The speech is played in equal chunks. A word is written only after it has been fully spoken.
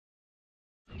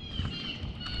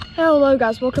Hello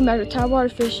guys, welcome back to Tidewater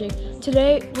Fishing.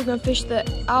 Today we're going to fish the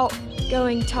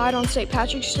outgoing tide on St.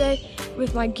 Patrick's Day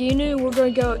with my Ginu. We're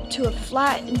going to go to a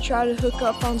flat and try to hook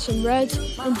up on some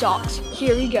reds and docks.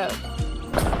 Here we go.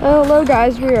 Hello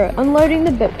guys, we are unloading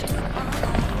the boat.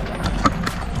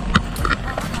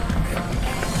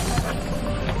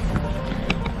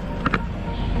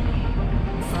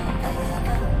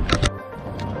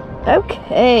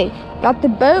 Okay, got the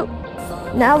boat.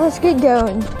 Now let's get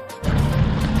going.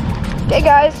 Okay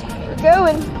guys, we're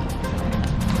going.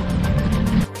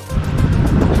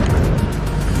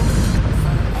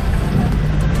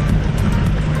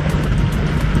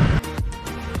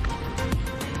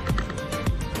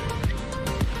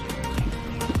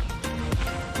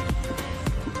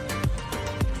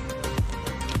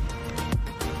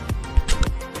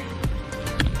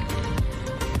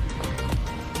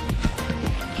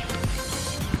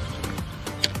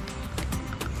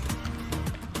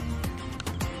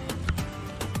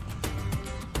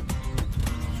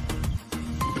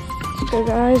 So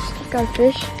guys, got a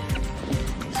fish.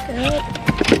 Let's go.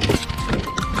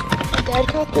 My dad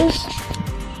caught this.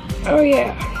 Oh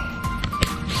yeah.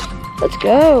 Let's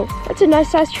go. That's a nice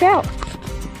sized trout.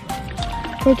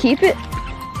 Can we keep it?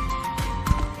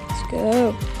 Let's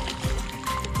go.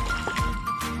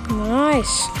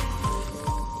 Nice.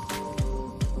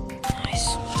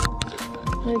 Nice.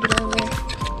 Let me get over there.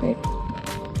 Wait.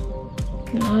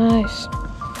 Nice.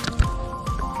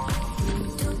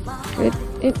 Good.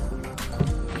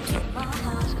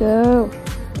 Go.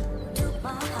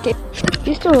 Okay,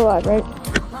 he's still alive, right?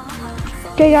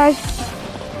 Okay, guys.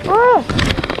 Ah!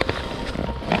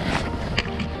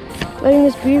 Letting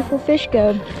this beautiful fish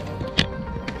go.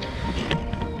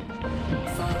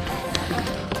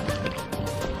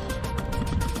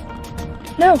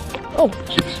 No. Oh,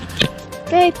 jeez.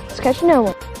 Okay, let's catch another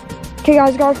one. Okay,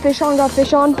 guys, got a fish on.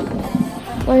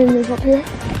 Let me move up here.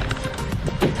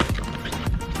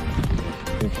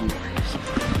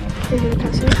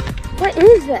 What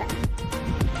is that?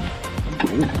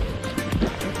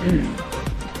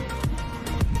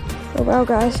 Oh wow,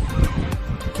 guys.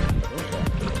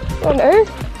 What on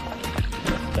earth?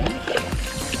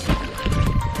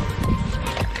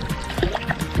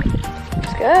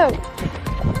 Let's go.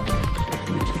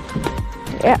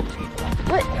 Yeah.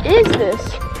 What is this?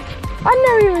 I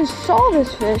never even saw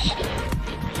this fish.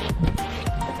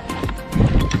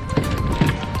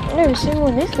 I've never seen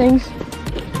one of these things.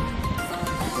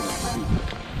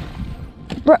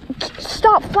 Bro,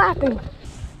 stop flapping.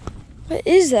 What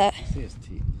is that? I see his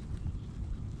teeth.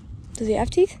 Does he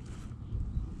have teeth?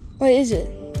 What is it?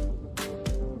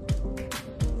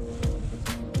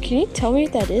 Can you tell me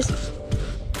what that is?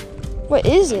 What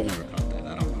is it? I never caught that.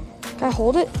 I don't know. Can I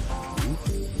hold it?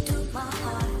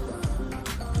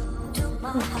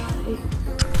 Okay.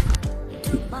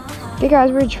 Hey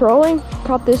guys, we're trolling.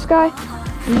 Caught this guy.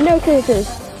 No clue what this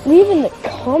is. Leave in the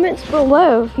comments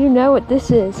below if you know what this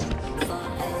is.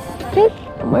 Okay,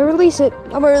 I'm gonna release it.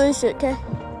 Okay?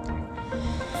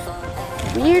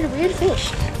 Weird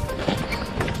fish.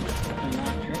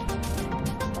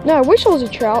 No, I wish it was a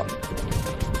trout.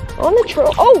 On the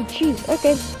troll. Oh, jeez.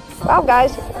 Okay. Wow,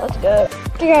 guys. Let's go.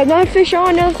 Okay, guys, another fish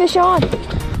on. Let's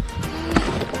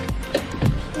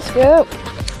go.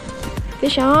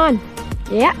 Fish on.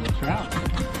 Yeah. Trout.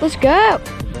 Let's go.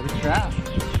 Another trout.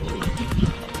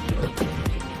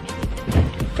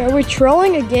 Okay, we're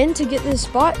trolling again to get this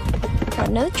spot. Got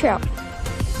another trout.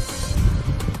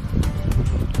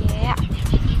 Yeah.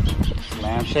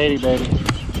 Slam shady, baby.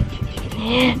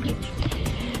 Yeah.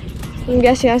 I'm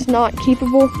guessing that's not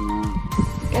keepable.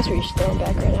 Guess we're just throwing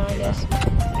back right now, I guess.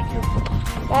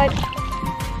 Bye.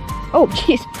 Oh,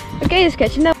 jeez. Okay, it's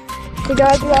catching up. Hey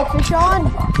guys, we got fish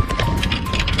on.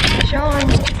 Fish on.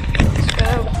 Let's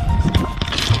go.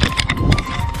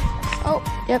 Oh,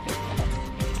 yep.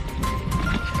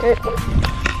 Okay.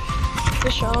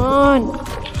 Fish on.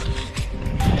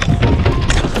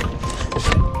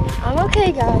 I'm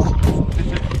okay, guys.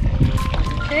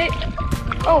 Okay.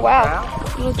 Oh, wow.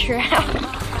 Little trout.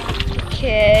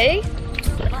 Okay.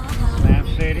 Slam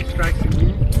shady strikes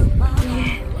again.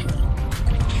 Yeah.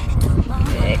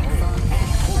 Okay.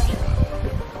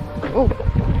 Oh.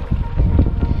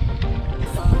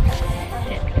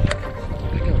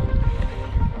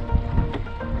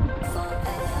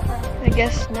 I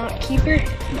guess not keeper.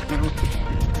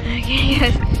 Okay,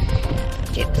 guys.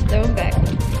 Get the stone back.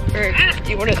 Or do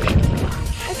you want to?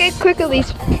 Okay, quick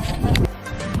release.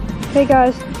 Hey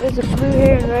guys, there's a blue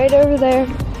heron right over there.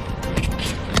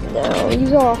 No,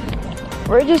 he's off.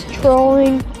 We're just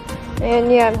trolling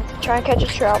and yeah, trying to catch a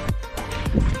trout.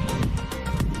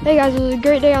 Hey guys, it was a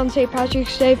great day on St.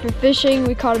 Patrick's Day for fishing.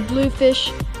 We caught a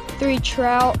bluefish 3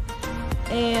 trout.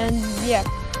 And yeah,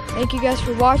 thank you guys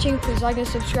for watching. Please like and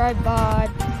subscribe. Bye.